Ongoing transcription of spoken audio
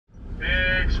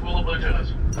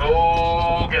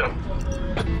Oh, get him.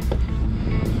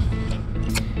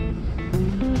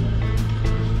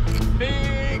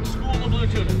 Big school of blue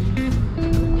tuna.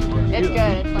 It's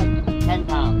good. It's like 10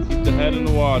 pounds. Keep the head in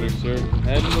the water, sir.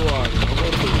 Head in the water.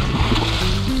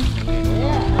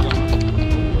 Yeah.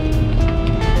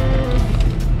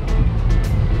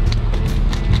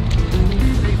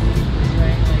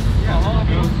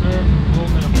 Go, sir.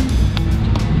 Hold him.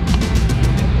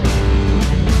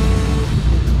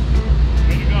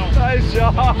 Nice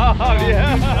job,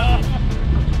 yeah.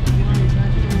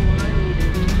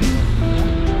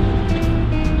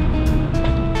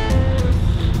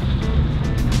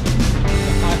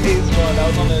 Nice one. That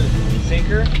was on the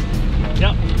sinker?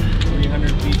 Yep.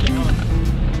 300 feet down.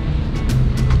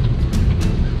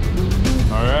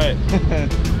 All right.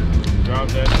 Drop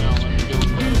that down. Let me do it.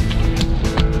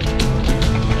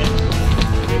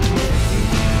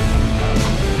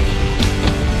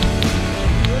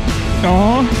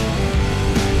 Aww.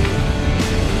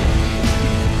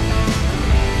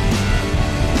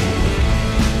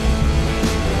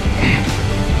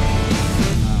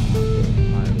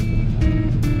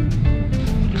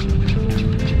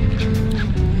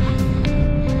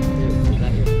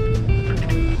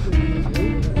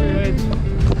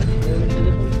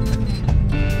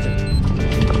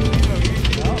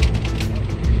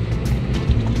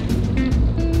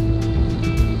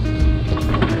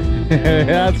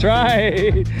 That's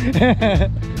right. Yeah,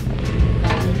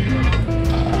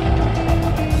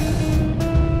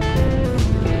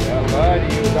 bud,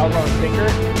 you was out on a sinker?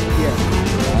 Yeah.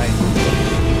 Nice.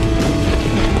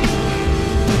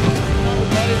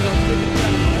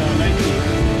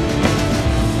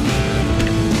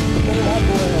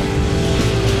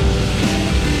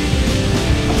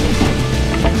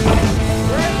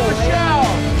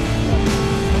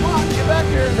 Come on, get back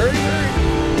here. Hurry, hurry.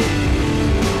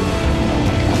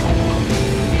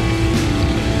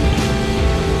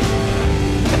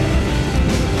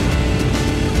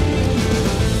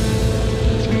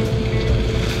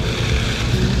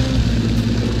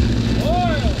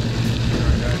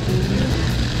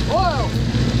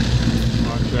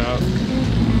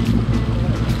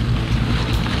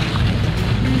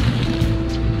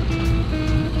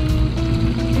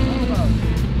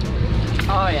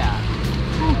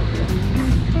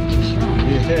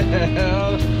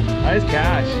 Nice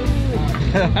catch.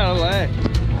 Out of leg.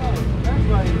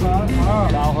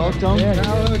 Foul hooked him? Yeah,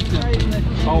 foul hooked him.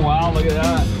 Oh wow, look at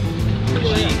that.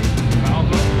 Foul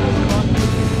hooked.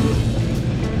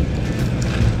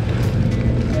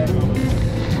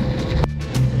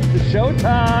 It's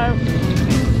showtime.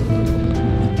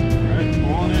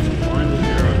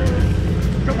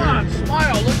 Come on,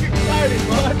 smile. Look excited,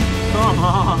 bud. Come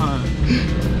on.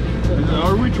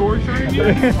 Are we torturing you?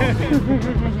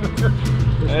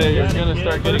 Hey, you're gonna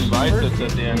start getting biceps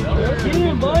at the end. Get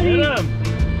him, buddy. Get him.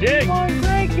 Dig. Come on,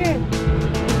 break it.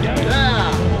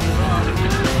 Yeah.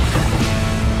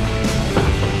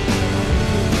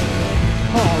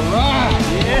 All right.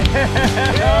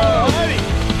 Yeah. Buddy.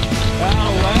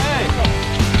 Foul leg.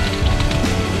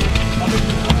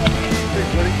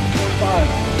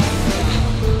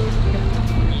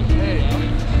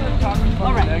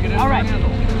 All right. All right.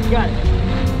 Got it.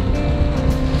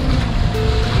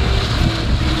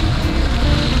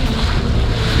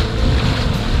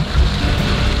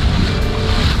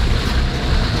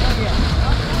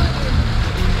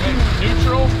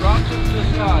 Neutral, drops into the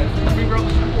sky. Finger on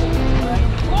the spool.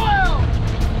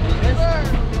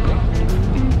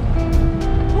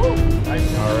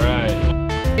 All right.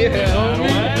 Yeah.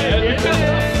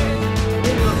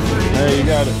 Hey, you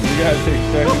got it. You got to take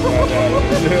seconds about that.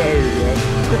 There we go.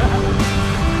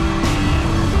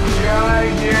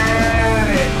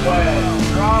 Gigantic whale.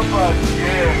 Drop a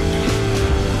jig.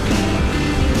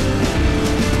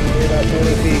 About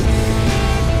 20 feet.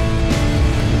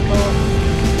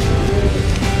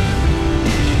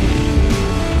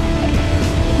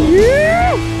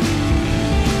 Yeah.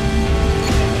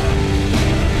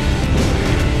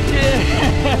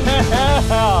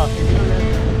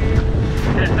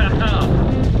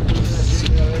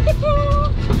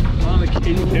 On the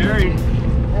King Terry.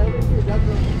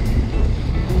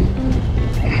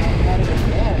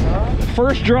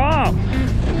 First drop.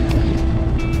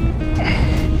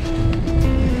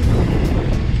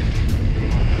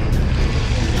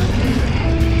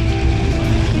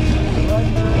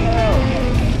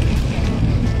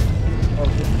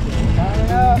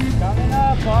 Coming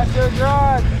up, watch those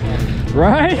rods.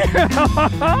 Right?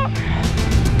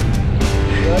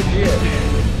 Legit.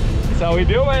 That's how we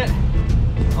do it.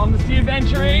 On the Sea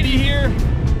Adventure 80 here.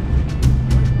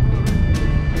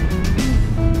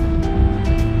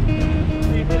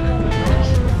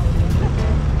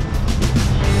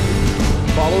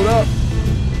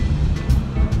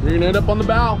 Bringing it up on the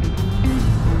bow.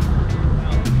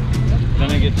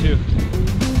 Then I get two.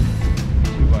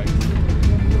 Two bites.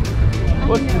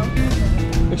 What?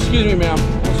 Excuse me, ma'am.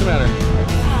 What's the matter?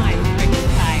 Oh, I'm freaking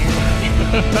tired.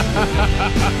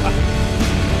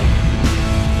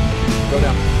 Go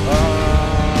down.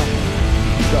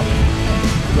 Go.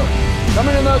 Go.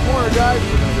 Coming in that corner, guys.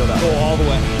 We're gonna go down. Go all the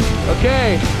way.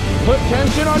 Okay. Put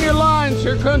tension on your lines.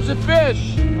 Here comes the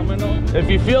fish. Coming on. If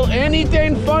you feel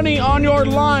anything funny on your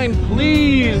line,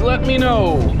 please let me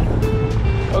know.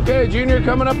 Okay, Junior,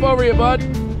 coming up over you, bud.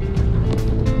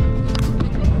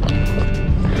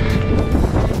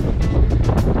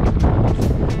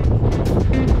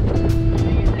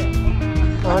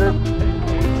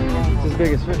 It's his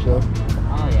biggest fish, though.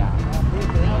 Oh, yeah.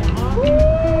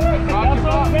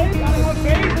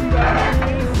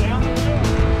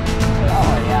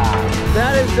 Oh, yeah.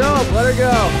 That is dope. Let her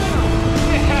go.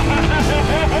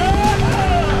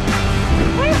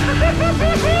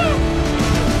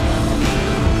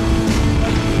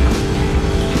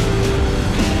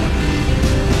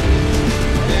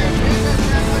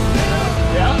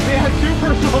 Yeah, we had two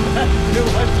personal bests in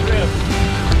one trip.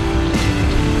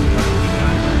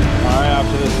 Alright,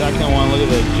 after the second one, look at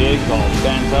the jigs all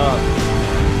bent up.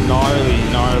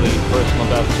 Gnarly personal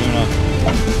best tuna.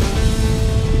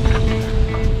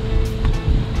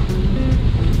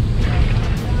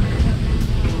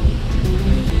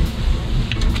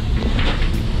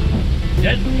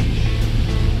 Dead fish.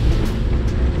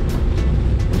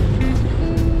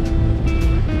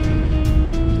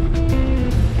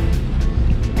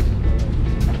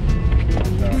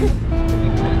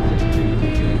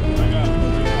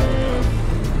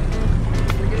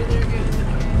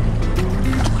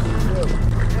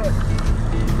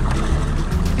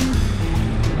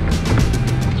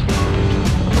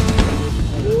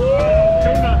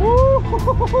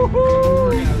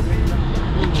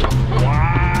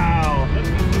 Wow.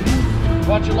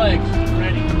 Watch your legs.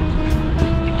 Ready.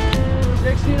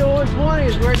 60 to 120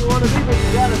 is where you want to be, but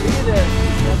you got to be there.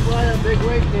 That's why that big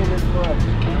weight came in for us.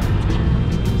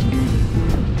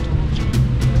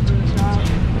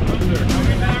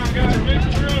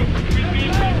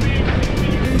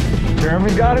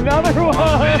 Jeremy got another one.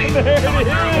 There it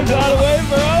is. Out of the way,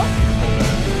 bro.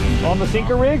 On the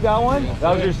sinker rig, that one?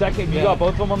 That was your second. You got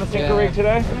both of them on the sinker rig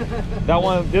today? That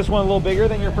one, this one a little bigger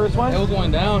than your first one? It was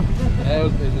going down. Yeah,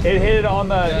 It hit it on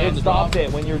the, Yeah, it on the stopped top.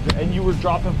 it when you were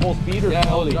dropping full speed or yeah,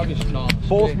 slowly?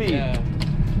 Full speed. Yeah.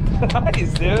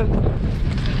 Nice, dude.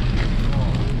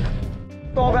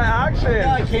 All that action.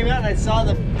 Yeah, I came out and I saw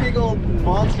the big old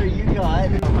monster you got.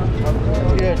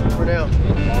 Good, for now.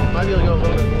 Might be able to go a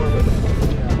little bit more, but...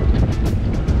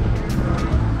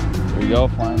 There you go,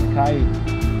 flying the kite.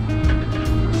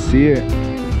 See it.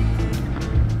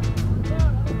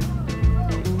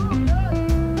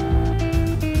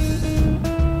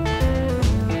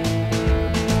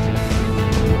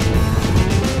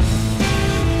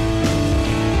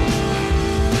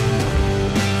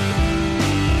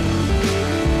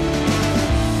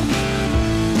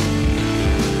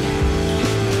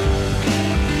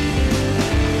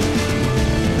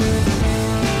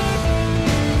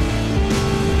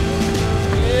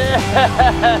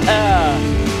 Yeah.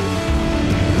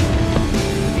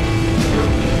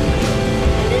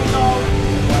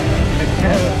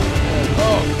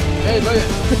 Oh, hey, look at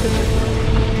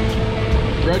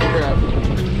red crab.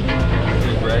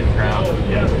 Red crab.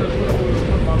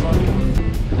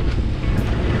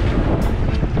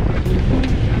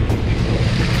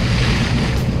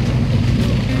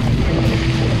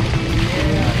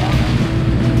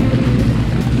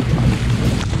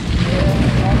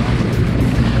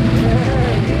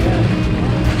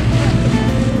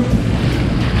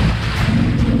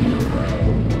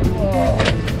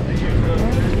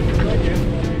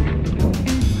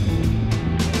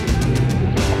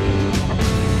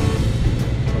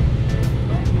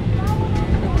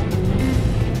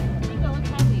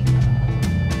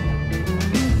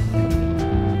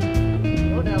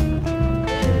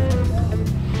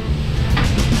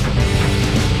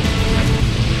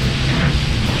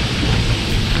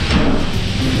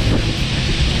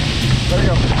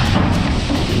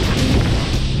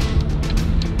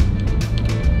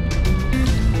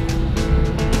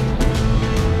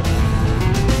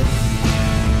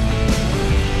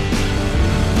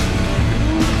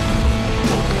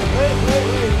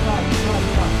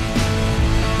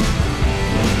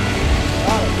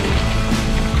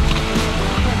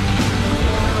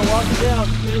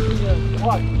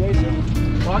 Watch, Jason.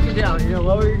 Walk it down. You're gonna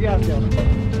lower your gas down.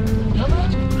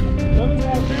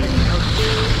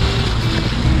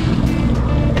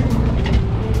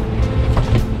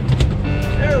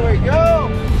 There we go.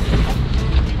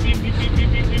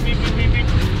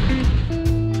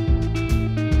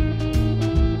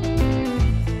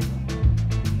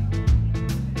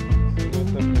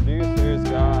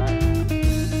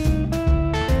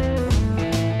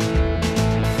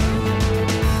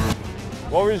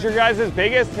 one's your guys'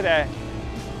 biggest today?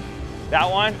 That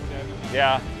one?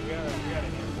 Yeah.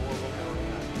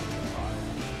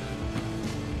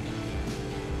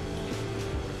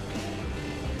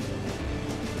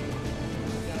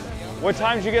 What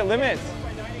time did you get limits?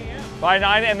 By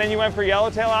 9 and then you went for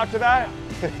yellowtail after that?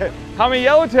 How many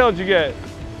yellowtail did you get?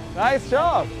 Nice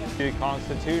job.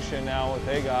 Constitution now, what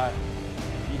they got.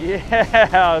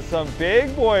 Yeah, some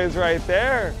big boys right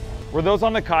there. Were those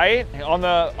on the kite? On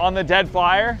the dead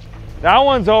flyer? That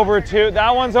one's over 2.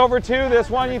 That one's over 2.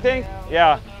 This one, you think?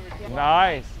 Yeah.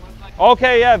 Nice.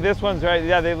 Okay, yeah, this one's right.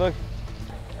 Yeah, they look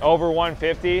over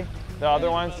 150. The other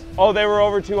ones. Oh, they were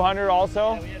over 200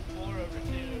 also?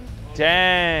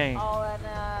 Dang.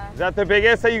 Is that the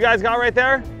biggest that you guys got right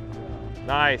there?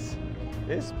 Nice.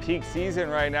 This peak season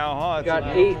right now, huh? We've got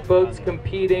 8 boats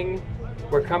competing.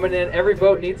 We're coming in. Every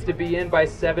boat needs to be in by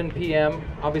 7 p.m.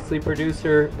 Obviously,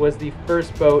 producer was the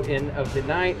first boat in of the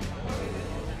night.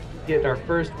 Getting our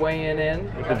first weigh-in in.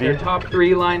 We got their top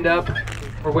 3 lined up.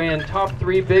 We're weighing top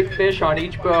 3 big fish on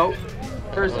each boat.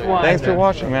 First one. Thanks for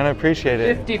watching, man. I appreciate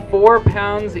it. 54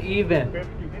 pounds even.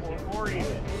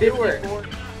 Stewart.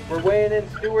 We're weighing in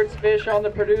Stewart's fish on the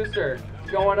producer.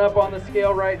 Going up on the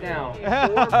scale right now.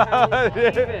 4 pounds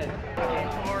even.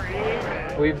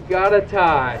 We've got a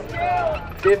tie.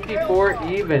 54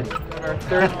 even. Our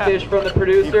third fish from the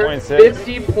producer.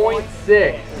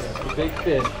 50.6. Big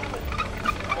fish.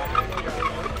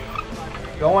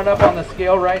 Going up on the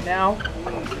scale right now.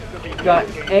 We've got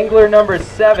angler number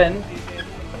 7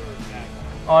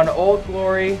 on Old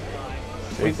Glory.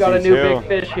 We've got a new big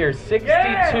fish here.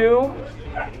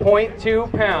 62.2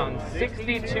 pounds.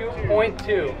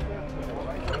 62.2.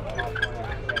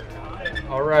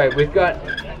 All right, we've got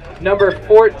number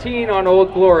 14 on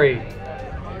Old Glory.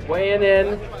 Weighing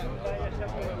in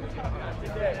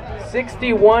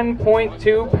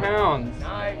 61.2 pounds.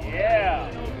 Yeah.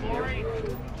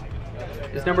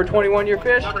 Is number 21 your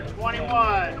fish? Number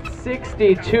 21.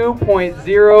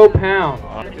 62.0 pounds.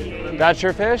 That's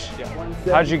your fish?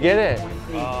 Yeah. How'd you get it?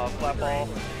 Flat ball,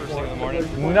 first thing in the morning.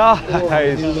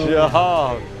 Nice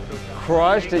job.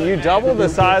 Crushed it. You doubled the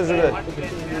size of it.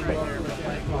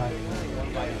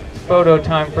 Photo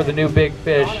time for the new big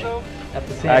fish at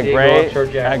the San Diego Offshore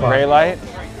Jackpot. At gray light?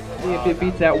 See if it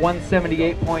beats that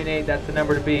 178.8. That's the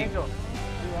number to beat.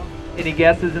 Any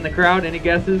guesses in the crowd? Any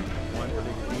guesses?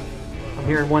 I'm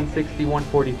hearing 160,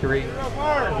 143.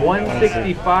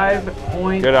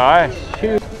 165.2. Good eye.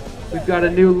 We've got a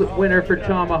new winner for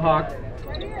Tomahawk.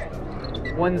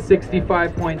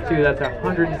 165.2. That's a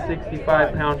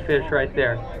 165-pound fish right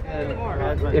there.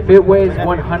 If it weighs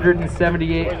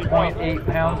 178.8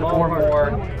 pounds or more,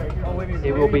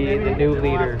 it will be the new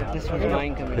leader. This one's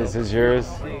mine coming. This is yours.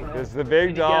 This is the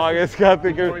big dog. It's got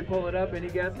the Before we good. pull it up, any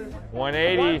guesses?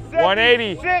 180.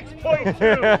 180.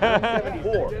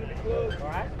 6.2.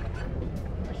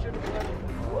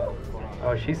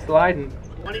 Oh, she's sliding.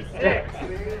 26.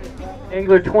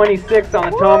 Angler 26 on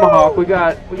the Tomahawk. We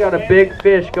got a big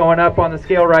fish going up on the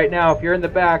scale right now. If you're in the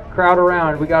back, crowd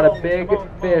around. We got a big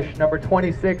fish, number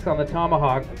 26 on the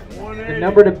Tomahawk. The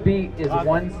number to beat is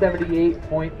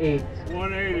 178.8.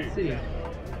 180. Let's see.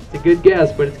 It's a good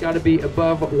guess, but it's got to be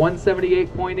above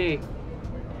 178.8.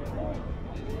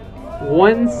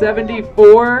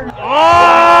 174. Oh,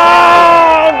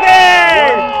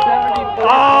 dang! 174.0.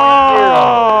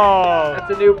 Oh!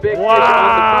 That's a new big fish on the boat.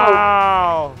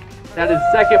 Wow! That is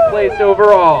second place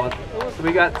overall. So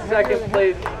we got second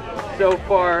place so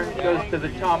far. Goes to the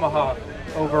Tomahawk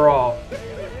overall.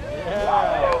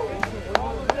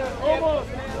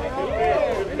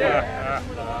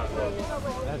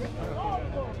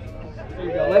 There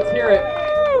you go. Let's hear it.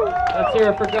 Let's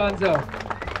hear it for Gonzo.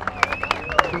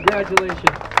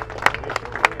 Congratulations.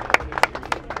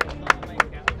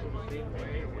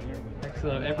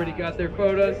 Excellent. Everybody got their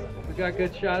photos? We got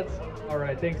good shots? All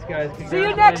right. Thanks, guys. See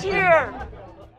you next year.